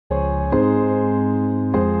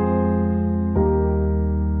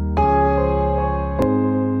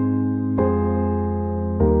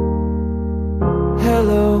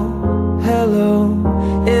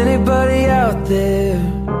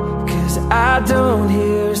don't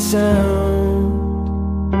hear a sound.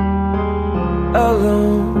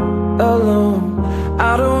 Alone, alone,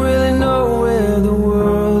 I don't really know where the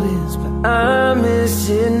world is, but I miss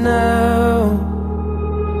it now.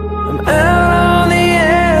 I'm out on the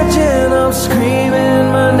edge and I'm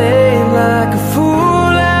screaming my name like a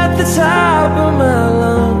fool at the top of my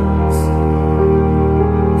lungs.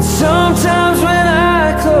 And sometimes when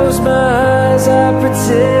I close my eyes I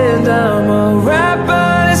pretend I'm alright,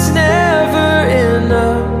 but it's never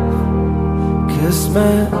enough. 'Cause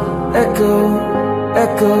my echo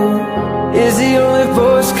is the only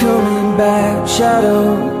voice coming back.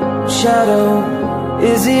 Shadow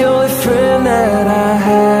is the only friend that I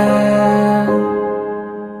have.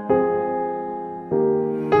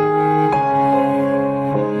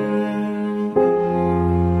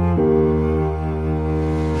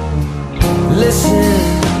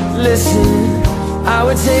 Listen, I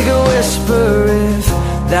would take a whisper if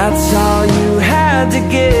that's all you had to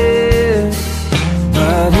give.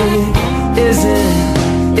 But it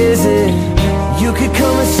isn't, is it? You could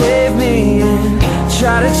come and save me and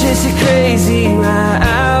try to chase it crazy right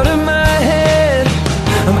out of my head.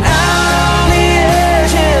 I'm out on the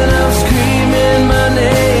edge and I'm screaming my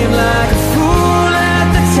name like a fool at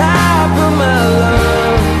the top of my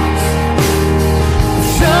lungs.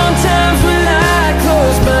 Sometimes when I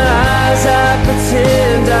close my eyes I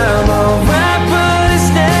pretend I'm alright, but it's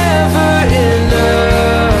never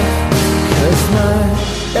enough. 'Cause my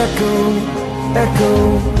echo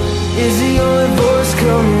is the only voice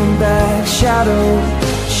coming back. Shadow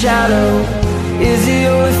is the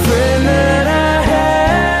only friend that I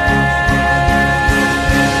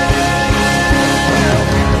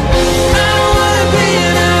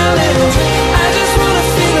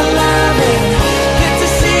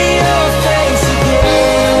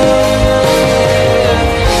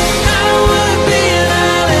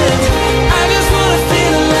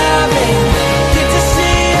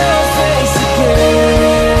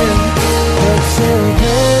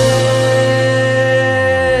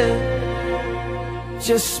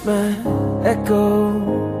just my echo,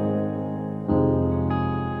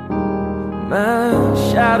 my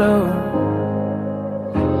shadow.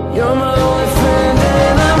 You're my only friend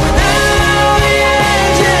and I'm out on the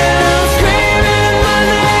edge and I'm screaming my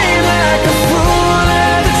name like a fool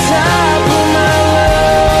at the top of my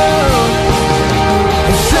lungs.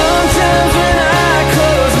 And sometimes when I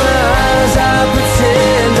close my eyes I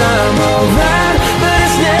pretend I'm alright, but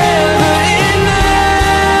it's never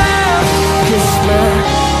enough. 'Cause my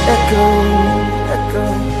echo,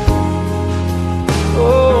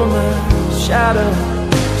 oh my shadow.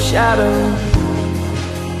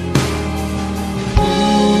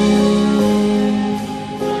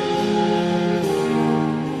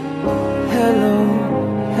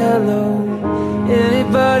 Hello.